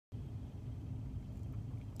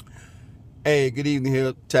Hey, good evening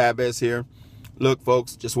here. Tabes here. Look,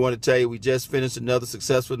 folks, just want to tell you we just finished another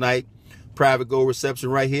successful night. Private gold reception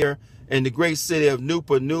right here in the great city of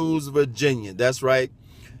Newport News, Virginia. That's right.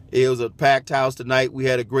 It was a packed house tonight. We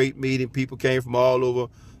had a great meeting. People came from all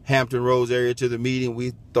over Hampton Roads area to the meeting.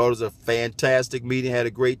 We thought it was a fantastic meeting. Had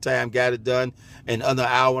a great time. Got it done in under an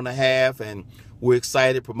hour and a half. And we're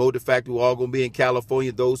excited. Promote the fact that we're all going to be in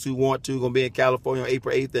California. Those who want to going to be in California on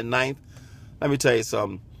April 8th and 9th. Let me tell you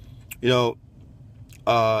something. You know,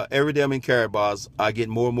 every day I'm in Caribas, I get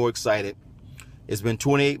more and more excited. It's been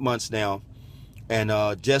 28 months now, and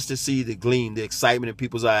just to see the gleam, the excitement in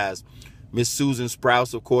people's eyes. Miss Susan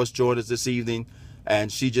Sprouse, of course, joined us this evening,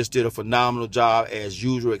 and she just did a phenomenal job, as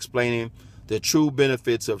usual, explaining the true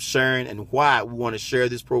benefits of sharing and why we want to share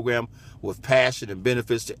this program with passion and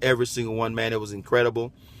benefits to every single one. Man, it was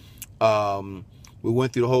incredible. We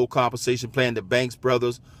went through the whole compensation plan. The Banks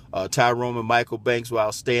brothers, Tyrone and Michael Banks, were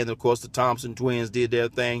outstanding. Of course, the Thompson twins did their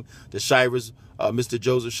thing. The Shivers, Mr.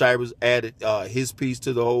 Joseph Shivers added his piece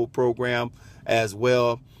to the whole program as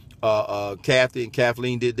well. Kathy and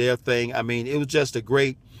Kathleen did their thing. I mean, it was just a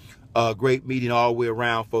great meeting all the way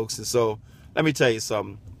around, folks. And so let me tell you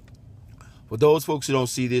something. For those folks who don't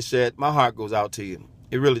see this yet, my heart goes out to you.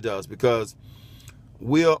 It really does, because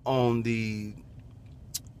we're on the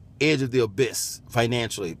edge of the abyss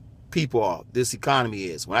financially. People are. This economy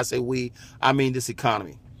is. When I say we, I mean this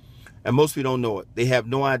economy. And most people don't know it. They have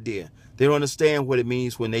no idea. They don't understand what it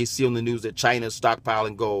means when they see on the news that China's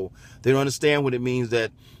stockpiling gold. They don't understand what it means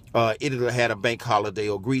that Italy had a bank holiday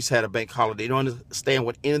or Greece had a bank holiday. They don't understand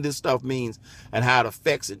what any of this stuff means and how it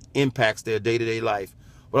affects and impacts their day-to-day life.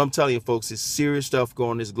 But I'm telling you, folks, it's serious stuff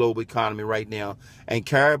going on in this global economy right now. And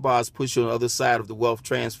Caribas puts you on the other side of the wealth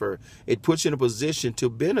transfer. It puts you in a position to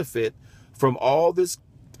benefit from all this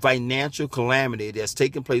financial calamity that's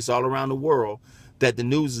taking place all around the world that the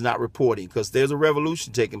news is not reporting, because there's a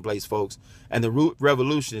revolution taking place, folks, and the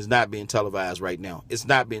revolution is not being televised right now. It's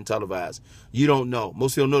not being televised. You don't know.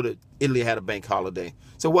 Most people know that Italy had a bank holiday.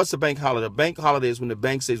 So what's a bank holiday? A bank holiday is when the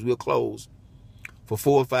bank says we'll close for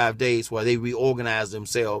 4 or 5 days while they reorganize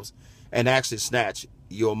themselves and actually snatch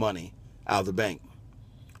your money out of the bank.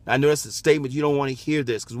 I know that's a statement. You don't want to hear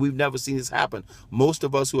this because we've never seen this happen. Most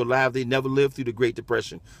of us who are alive, they never lived through the Great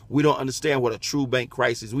Depression. We don't understand what a true bank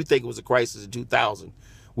crisis. We think it was a crisis in 2000.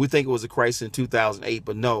 We think it was a crisis in 2008,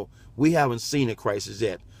 but no, we haven't seen a crisis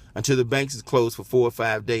yet until the banks is closed for 4 or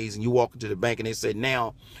 5 days and you walk into the bank and they say,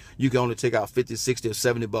 now you can only take out 50, 60, or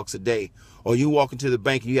 70 bucks a day. Or you walk into the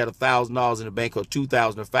bank and you had $1,000 in the bank, or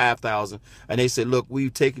 $2,000 or $5,000, and they say, look,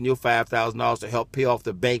 we've taken your $5,000 to help pay off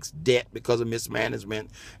the bank's debt because of mismanagement,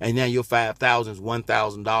 and now your $5,000 is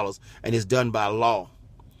 $1,000, and it's done by law.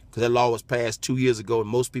 Because that law was passed 2 years ago, and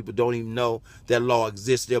most people don't even know that law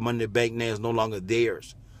exists. Their money in the bank now is no longer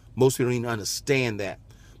theirs. Most people don't even understand that.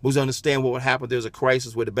 Most people understand what would happen if there's a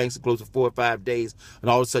crisis where the banks are closed for 4 or 5 days, and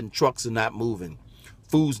all of a sudden trucks are not moving.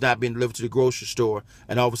 Food's not being delivered to the grocery store,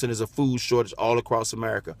 and all of a sudden there's a food shortage all across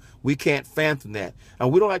America. We can't fathom that.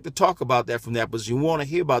 And we don't like to talk about that from that position. We want to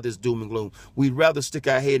hear about this doom and gloom. We'd rather stick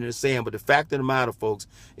our head in the sand. But the fact of the matter, folks,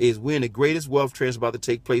 is we're in the greatest wealth transfer about to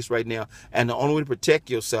take place right now. And the only way to protect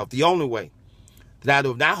yourself, the only way that I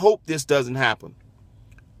do, and I hope this doesn't happen,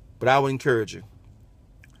 but I would encourage you,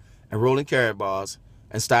 enroll in Caribas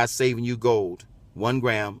and start saving you gold, 1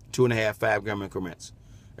 gram, 2.5, 5 gram increments.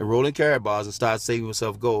 Enroll in Caribas and start saving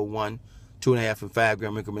yourself gold, 1, 2.5, and 5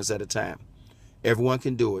 gram increments at a time. Everyone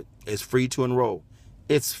can do it. It's free to enroll.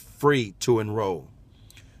 It's free to enroll.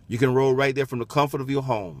 You can enroll right there from the comfort of your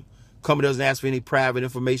home. Company doesn't ask for any private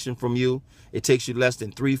information from you. It takes you less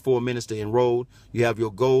than 3-4 minutes to enroll. You have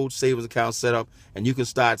your gold savings account set up, and you can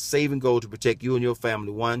start saving gold to protect you and your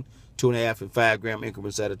family, 1, 2.5, and 5 gram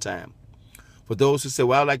increments at a time. For those who say,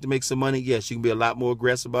 well, I'd like to make some money, yes, you can be a lot more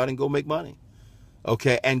aggressive about it and go make money.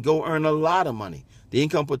 Okay, and go earn a lot of money. The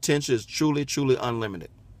income potential is truly, truly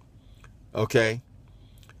unlimited. Okay,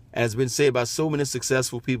 and it's been said by so many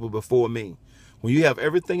successful people before me. When you have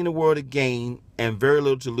everything in the world to gain and very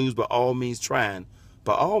little to lose, by all means trying,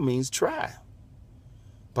 by all means try.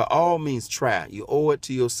 By all means try. You owe it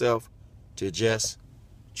to yourself to just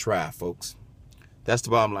try, folks. That's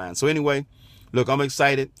the bottom line. So anyway, look, I'm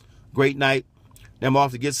excited. Great night. Now I'm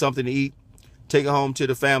off to get something to eat. Take it home to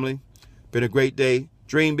the family. Been a great day.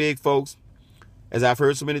 Dream big, folks. As I've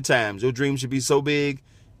heard so many times, your dream should be so big,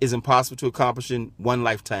 it's impossible to accomplish in one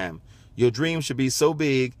lifetime. Your dream should be so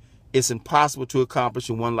big, it's impossible to accomplish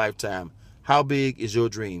in one lifetime. How big is your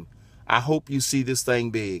dream? I hope you see this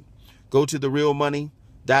thing big. Go to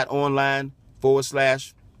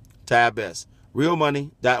therealmoney.online/TyBest.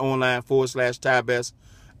 realmoney.online/TyBest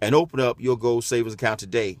and open up your gold savings account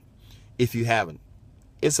today. if you haven't.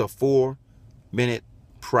 It's a 4-minute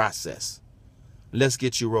process. Let's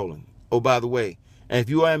get you rolling. Oh, by the way, and if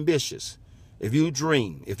you are ambitious, if you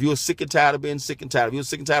dream, if you're sick and tired of being sick and tired, if you're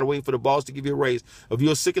sick and tired of waiting for the boss to give you a raise, if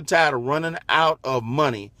you're sick and tired of running out of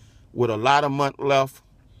money with a lot of month left,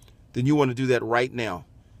 then you want to do that right now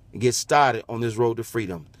and get started on this road to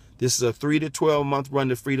freedom. This is a 3 to 12 month run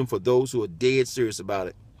to freedom for those who are dead serious about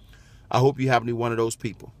it. I hope you happen to be one of those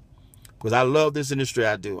people, because I love this industry.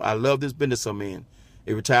 I do. I love this business I'm in.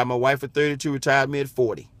 It retired my wife at 32, retired me at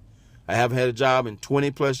 40. I haven't had a job in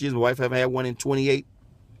 20 plus years. My wife haven't had one in 28.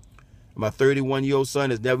 My 31-year-old son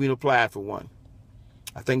has never even applied for one.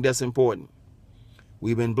 I think that's important.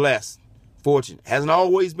 We've been blessed, fortunate. Hasn't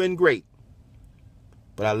always been great,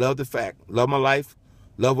 but I love the fact. Love my life,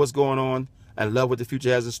 love what's going on, and love what the future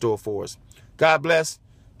has in store for us. God bless.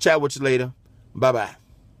 Chat with you later. Bye-bye.